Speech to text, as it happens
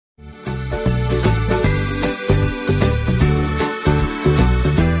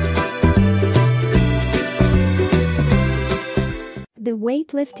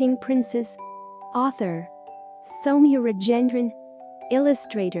Weightlifting Princess. Author Sowmya Rajendran.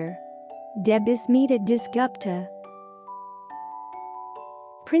 Illustrator Debasmita Dasgupta.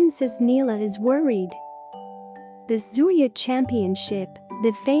 Princess Nila is worried. The Surya Championship,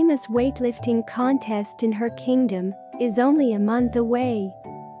 the famous weightlifting contest in her kingdom, is only a month away.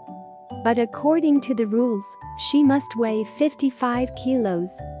 But according to the rules, she must weigh 55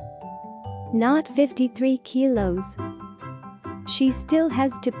 kilos, not 53 kilos. She still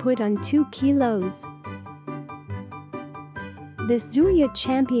has to put on 2 kilos. The Surya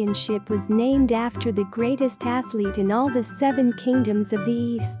Championship was named after the greatest athlete in all the 7 kingdoms of the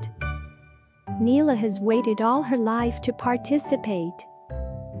East. Nila has waited all her life to participate.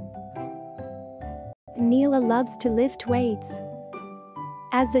 Nila loves to lift weights.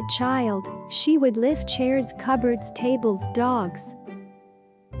 As a child, she would lift chairs, cupboards, tables, dogs,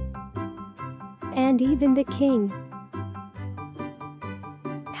 and even the king.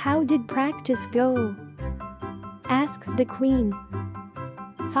 "How did practice go?" asks the queen.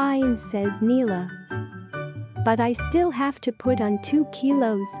 "Fine," says Nila. "But I still have to put on 2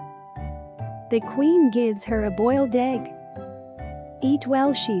 kilos. The queen gives her a boiled egg. "Eat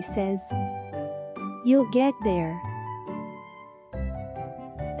well," she says. "You'll get there."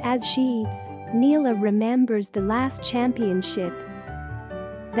 As she eats, Nila remembers the last championship.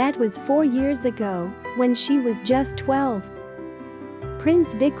 That was 4 years ago, when she was just 12.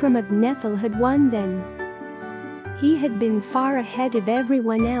 Prince Vikram of Nethal had won then. He had been far ahead of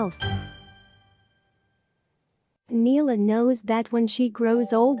everyone else. Nila knows that when she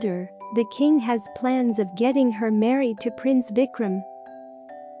grows older, the king has plans of getting her married to Prince Vikram.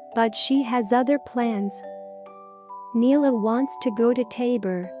 But she has other plans. Nila wants to go to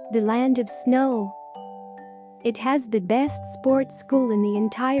Tabor, the land of snow. It has the best sports school in the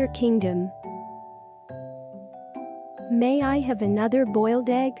entire kingdom. "May I have another boiled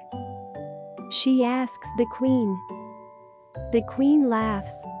egg?" she asks the queen. The queen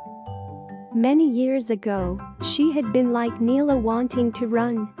laughs. Many years ago, she had been like Nila, wanting to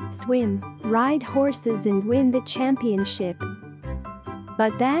run, swim, ride horses and win the championship.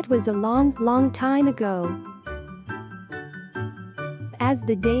 But that was a long, long time ago. As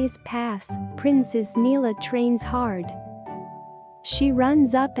the days pass, Princess Nila trains hard. She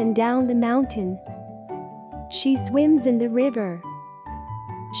runs up and down the mountain. She swims in the river.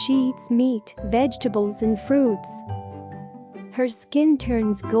 She eats meat, vegetables and fruits. Her skin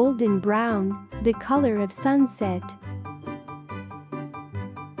turns golden brown, the color of sunset.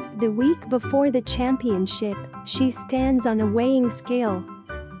 The week before the championship, she stands on a weighing scale.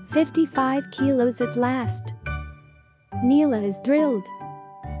 55 kilos at last. Nila is thrilled.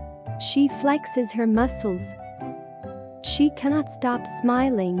 She flexes her muscles. She cannot stop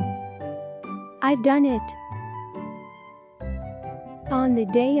smiling. "I've done it." On the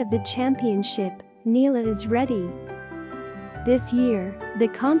day of the championship, Nila is ready. This year, the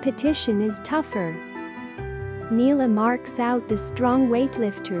competition is tougher. Nila marks out the strong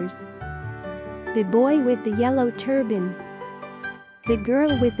weightlifters. The boy with the yellow turban. The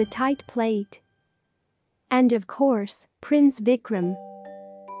girl with the tight plate. And of course, Prince Vikram.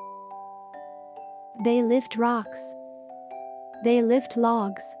 They lift rocks. They lift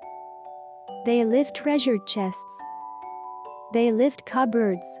logs. They lift treasure chests. They lift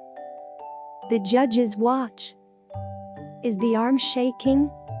cupboards. The judges watch. Is the arm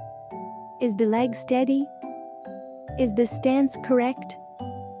shaking? Is the leg steady? Is the stance correct?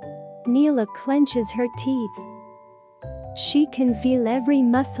 Nila clenches her teeth. She can feel every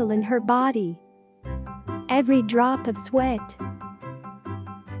muscle in her body, every drop of sweat.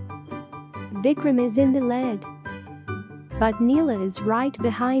 Vikram is in the lead, but Nila is right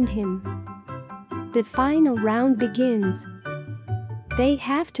behind him. The final round begins. They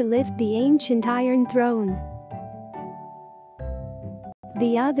have to lift the ancient iron throne.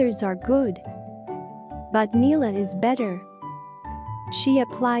 The others are good, but Nila is better. She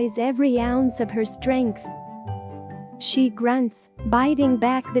applies every ounce of her strength. She grunts, biting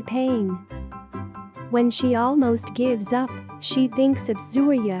back the pain. When she almost gives up, she thinks of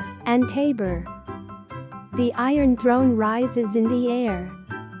Surya and Tabor. The Iron Throne rises in the air.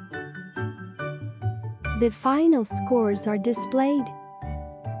 The final scores are displayed.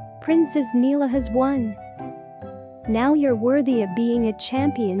 Princess Nila has won. "Now you're worthy of being a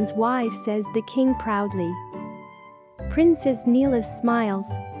champion's wife," says the king proudly. Princess Nila smiles.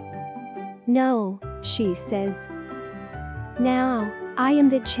 "No," she says. "Now, I am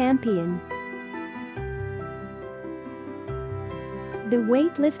the champion." The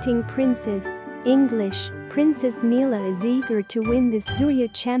Weightlifting Princess, English, Princess Nila, is eager to win the Surya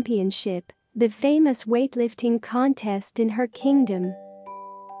Championship, the famous weightlifting contest in her kingdom.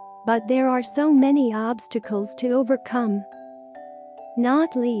 But there are so many obstacles to overcome.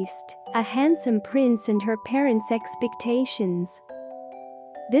 Not least, a handsome prince and her parents' expectations.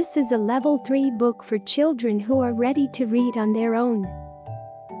 This is a level 3 book for children who are ready to read on their own.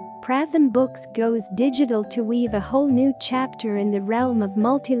 Pratham Books goes digital to weave a whole new chapter in the realm of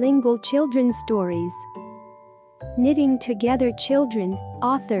multilingual children's stories. Knitting together children,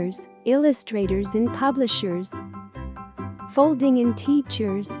 authors, illustrators and publishers. Folding in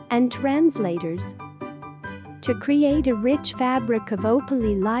teachers and translators. To create a rich fabric of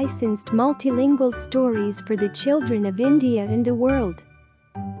openly licensed multilingual stories for the children of India and the world.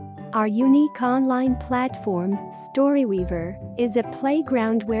 Our unique online platform, Storyweaver, is a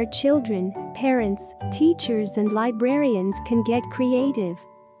playground where children, parents, teachers and librarians can get creative.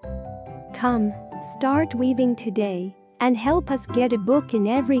 Come, start weaving today and help us get a book in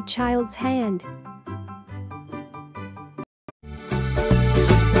every child's hand.